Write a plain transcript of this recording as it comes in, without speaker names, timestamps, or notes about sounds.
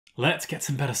Let's get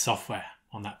some better software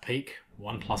on that peak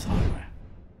Oneplus hardware.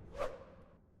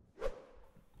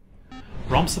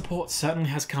 ROM support certainly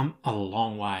has come a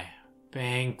long way,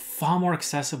 being far more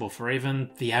accessible for even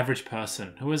the average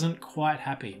person who isn't quite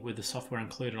happy with the software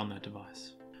included on their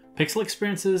device. Pixel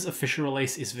Experience's official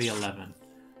release is V11,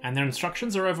 and their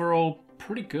instructions are overall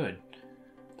pretty good.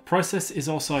 The process is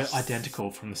also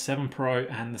identical from the 7 Pro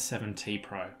and the 7T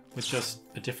Pro, with just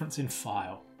a difference in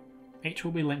file. Each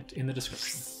will be linked in the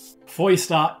description. Before you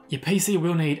start, your PC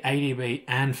will need ADB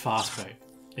and Fastboot.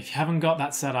 If you haven't got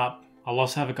that set up, I'll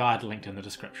also have a guide linked in the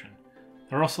description.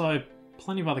 There are also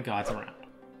plenty of other guides around.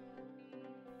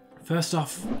 First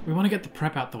off, we want to get the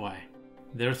prep out the way.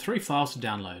 There are 3 files to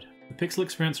download. The Pixel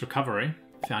Experience Recovery,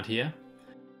 found here,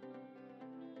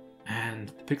 and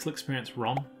the Pixel Experience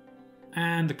ROM,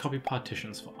 and the copy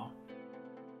partitions file.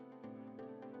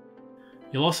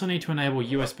 You'll also need to enable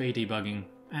USB debugging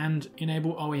and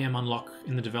enable OEM unlock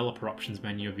in the developer options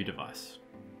menu of your device.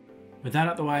 With that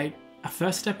out the way, our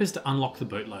first step is to unlock the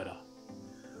bootloader.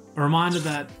 A reminder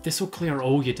that this will clear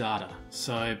all your data,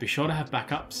 so be sure to have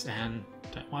backups and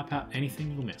don't wipe out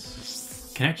anything you'll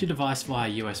miss. Connect your device via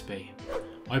USB.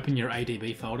 Open your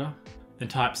ADB folder, then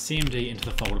type cmd into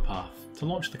the folder path to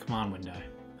launch the command window,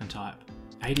 and type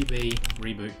ADB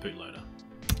reboot bootloader.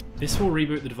 This will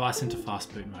reboot the device into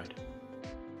Fastboot mode.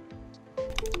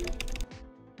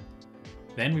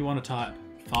 Then we want to type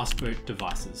Fastboot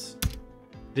devices.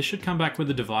 This should come back with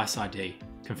the device ID,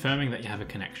 confirming that you have a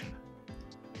connection.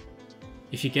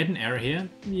 If you get an error here,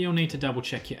 you'll need to double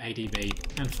check your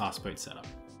ADB and Fastboot setup.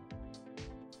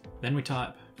 Then we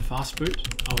type Fastboot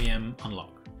OEM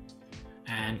unlock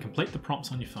and complete the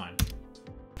prompts on your phone.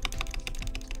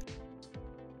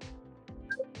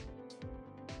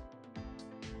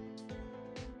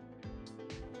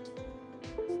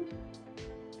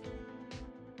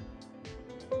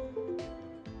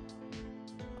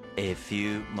 A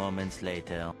few moments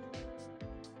later.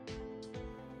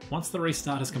 Once the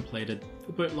restart is completed,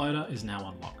 the bootloader is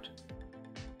now unlocked.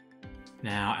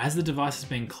 Now, as the device is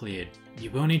being cleared, you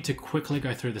will need to quickly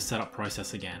go through the setup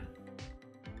process again.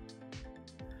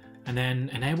 And then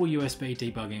enable USB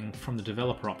debugging from the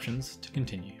developer options to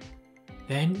continue.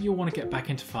 Then you'll want to get back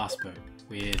into Fastboot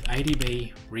with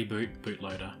ADB reboot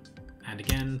bootloader, and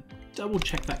again, double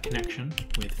check that connection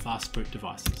with Fastboot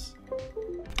devices.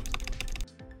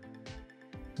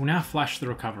 We'll now flash the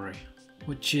recovery,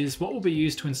 which is what will be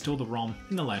used to install the ROM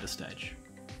in the later stage.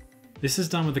 This is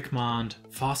done with the command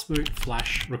fastboot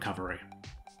flash recovery,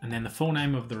 and then the full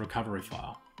name of the recovery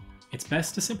file. It's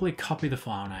best to simply copy the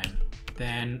file name,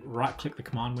 then right-click the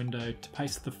command window to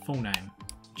paste the full name,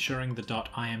 ensuring the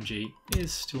 .img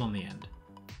is still on the end.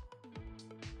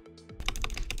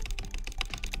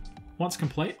 Once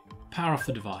complete, power off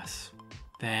the device.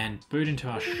 Then boot into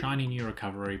our shiny new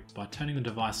recovery by turning the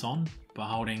device on by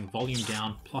holding volume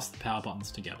down plus the power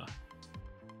buttons together.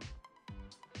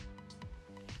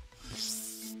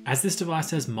 As this device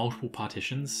has multiple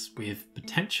partitions with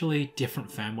potentially different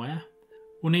firmware,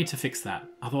 we'll need to fix that,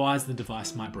 otherwise the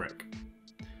device might break.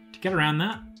 To get around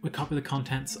that, we copy the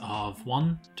contents of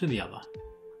one to the other.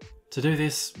 To do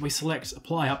this, we select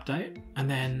Apply Update and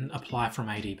then Apply from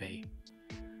ADB.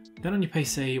 Then on your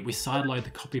PC, we sideload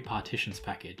the copy partitions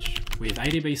package with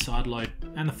ADB sideload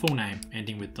and the full name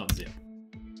ending with .zip.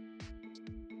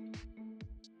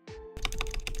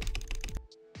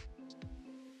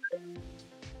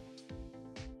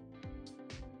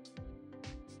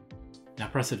 Now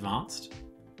press Advanced,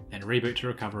 then Reboot to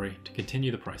Recovery to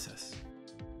continue the process.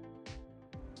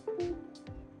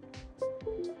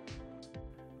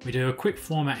 We do a quick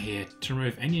format here to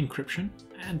remove any encryption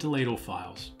and delete all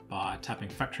files by tapping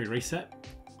Factory Reset,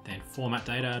 then Format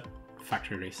Data,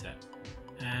 Factory Reset,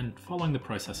 and following the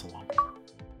process along.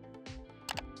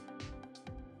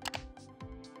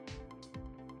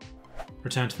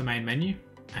 Return to the main menu,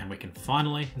 and we can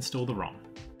finally install the ROM.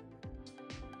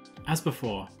 As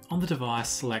before, on the device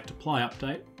select Apply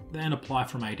Update, then Apply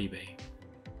from ADB.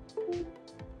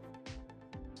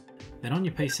 Then on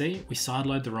your PC, we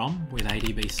sideload the ROM with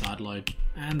ADB sideload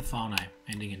and the file name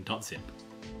ending in .zip.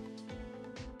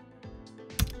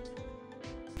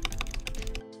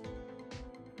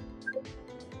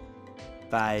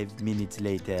 Five minutes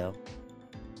later.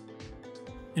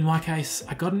 In my case,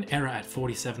 I got an error at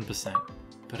 47%,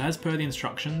 but as per the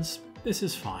instructions, this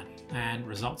is fine and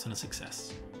results in a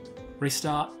success.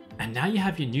 Restart, and now you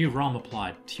have your new ROM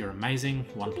applied to your amazing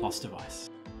Oneplus device.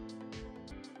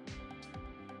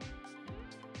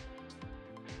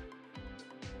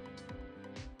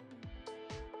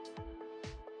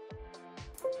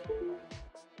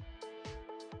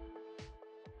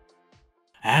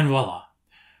 And voila!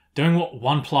 Doing what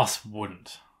OnePlus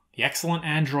wouldn't. The excellent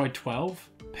Android 12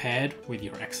 paired with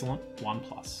your excellent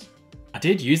OnePlus. I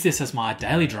did use this as my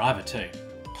daily driver too.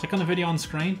 Click on the video on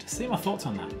screen to see my thoughts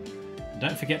on that. And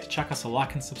don't forget to chuck us a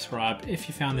like and subscribe if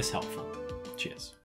you found this helpful. Cheers.